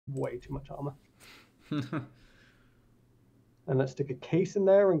way too much armor. And let's stick a case in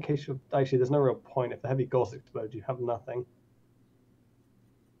there in case you... Actually, there's no real point. If the heavy Gauss explodes, you have nothing.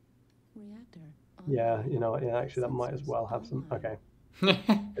 Reactor. Yeah, you know, yeah, actually, that might as well have some... Okay.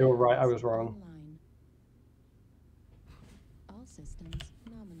 You were right, I was wrong. Online. All systems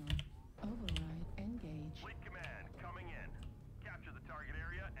nominal. Override engage. Fleet command coming in. Capture the target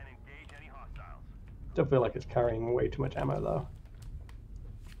area and engage any hostiles. Don't feel like it's carrying way too much ammo, though.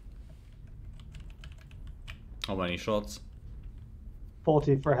 How many shots?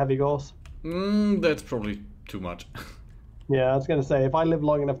 40 for a heavy Gauss. That's probably too much. Yeah, I was going to say, if I live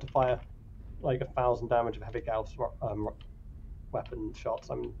long enough to fire like 1,000 damage of heavy Gauss weapon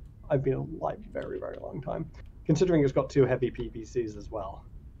shots, I've been alive a very, very long time. Considering it's got 2 heavy PPCs as well.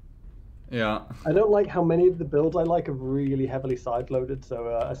 Yeah. I don't like how many of the builds I like are really heavily side-loaded,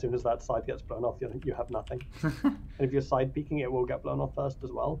 so as soon as that side gets blown off, you have nothing. And if you're side-peeking, it will get blown off first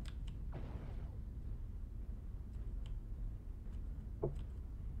as well.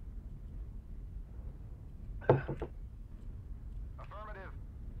 Affirmative.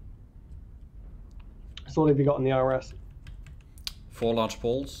 So what have you got on the RS? 4 large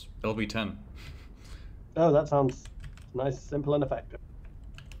poles, LB10. Oh, that sounds nice, simple, and effective.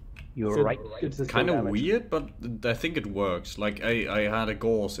 You're right. Kind of weird, but I think it works. Like, I had a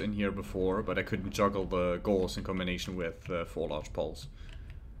Gauss in here before, but I couldn't juggle the Gauss in combination with 4 large poles.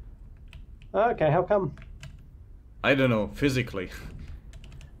 Okay, how come? I don't know, physically.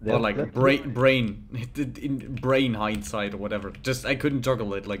 Or like brain hindsight or whatever. Just, I couldn't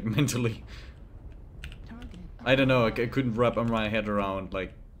juggle it, like, mentally. I don't know, I couldn't wrap my head around,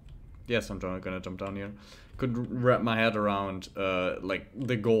 like... Yes, I'm gonna jump down here. Couldn't wrap my head around, like,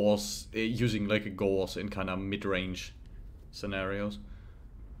 the Gauss, using, like, a Gauss in kind of mid-range scenarios.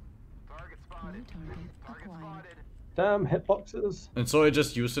 Target spotted. Target spotted. Damn, hitboxes. And so I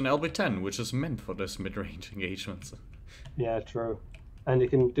just used an LB10, which is meant for this mid-range engagements. Yeah, true. And you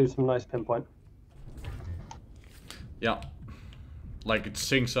can do some nice pinpoint. Yeah. Like, it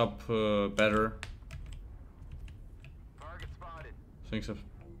syncs up better. Target spotted. Syncs up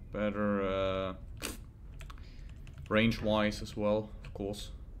better range-wise as well, of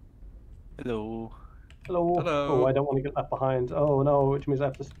course. Hello. Hello. Hello. Oh, I don't want to get left behind. Oh no, which means I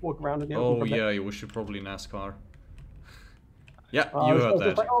have to walk around in the open Oh for a bit. yeah, we should probably NASCAR. Yeah, I you was heard just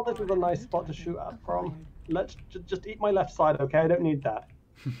that. like, oh, this is a nice spot to shoot at from. Let's just eat my left side, okay? I don't need that.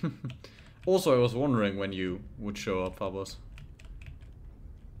 Also, I was wondering when you would show up, Fabos.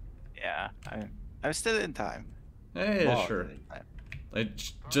 Yeah, I'm still in time. Yeah, More sure. than in time. I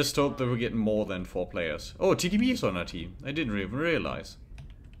just hope that we get more than 4 players. Oh, TDB is on our team. I didn't even realize.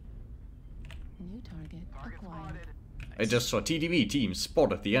 New target acquired. I just saw TDB team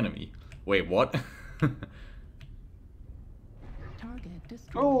spotted the enemy. Wait, what? Target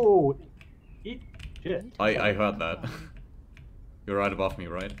destroyed. Oh, eat shit. I heard that. You're right above me,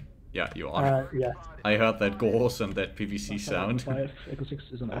 right? Yeah, you are. Yeah. I heard that Gauss and that PVC sound. 5, Echo 6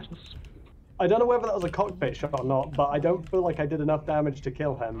 is on Atlas. I don't know whether that was a cockpit shot or not, but I don't feel like I did enough damage to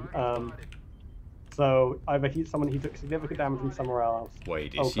kill him. So either someone he took significant damage from somewhere else.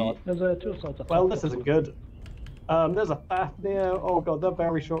 Wait, Oh is he? god. There's 2 assaults up. Well, this isn't good. There's a Fafnir. Oh god, they're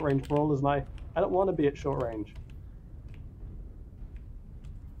very short range brawlers, and I don't want to be at short range.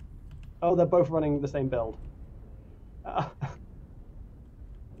 Oh, they're both running the same build.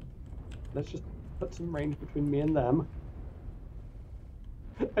 Let's just put some range between me and them.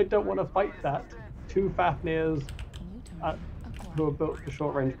 I don't want to fight that. 2 Fafnirs who are built for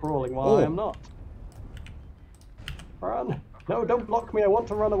short range brawling while I am not. Run! No, don't block me. I want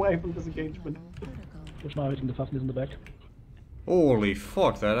to run away from this engagement. Just now hitting the Fafnir's in the back. Holy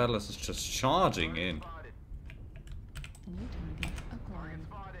fuck, that Atlas is just charging in. New target acquired.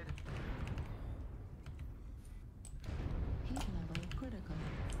 Heat level critical.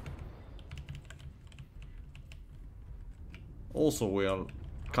 Also, we are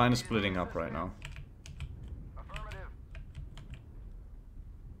kind of splitting up right now. Affirmative.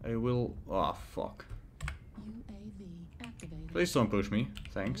 I will... Ah, fuck. UAV activated. Please don't push me.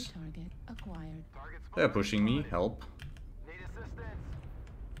 Thanks. New target acquired. Target spotted. They're pushing me. Help. Need assistance.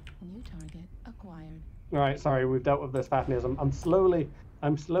 New target acquired. Alright, sorry, we've dealt with this Fafnirs. I'm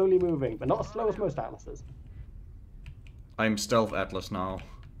slowly moving, but not as slow as most Atlases. I'm Stealth Atlas now.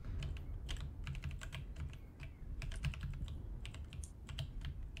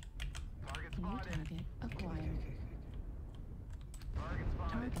 Target New spotted. target acquired. Target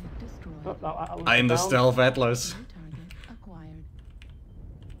spotted. Target destroyed. Oh, no, Atlas I'm the down. Stealth Atlas. New target acquired.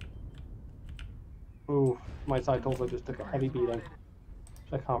 Ooh, my side also just took a heavy beating,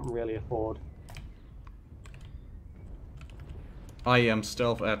 which I can't really afford. I am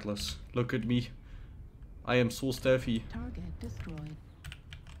Stealth Atlas. Look at me. I am so stealthy. Target destroyed.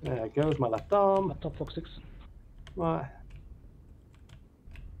 There goes my left arm. Laptop Fox 6. Right.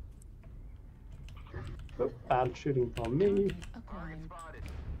 Oh, bad shooting from me. Target acquired. Spotted.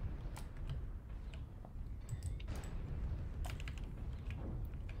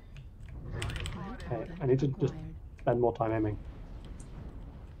 Okay, I need to just spend more time aiming.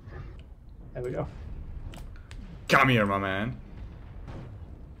 There we go. Come here, my man.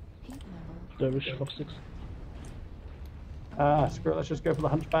 Heat level. Dervish Fox 6. Screw it, let's just go for the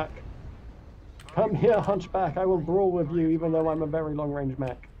hunchback. Come here, hunchback, I will brawl with you even though I'm a very long range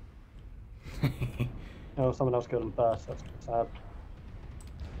mech. Oh, someone else killed him first, that's sad.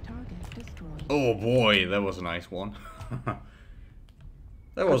 Target destroyed. Oh boy, that was a nice one.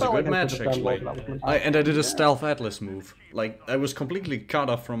 That was a felt good like I match, could've done more, actually. but that was I did a Stealth Atlas move. Like, I was completely cut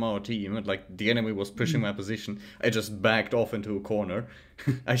off from our team, and like, the enemy was pushing my position. I just backed off into a corner.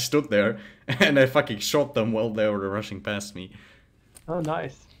 I stood there, and I fucking shot them while they were rushing past me. Oh,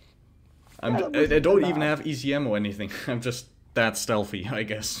 nice. I that wasn't don't too even bad. have easy ammo or anything. I'm just that stealthy, I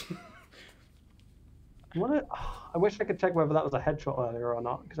guess. I wish I could check whether that was a headshot earlier or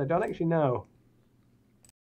not, because I don't actually know.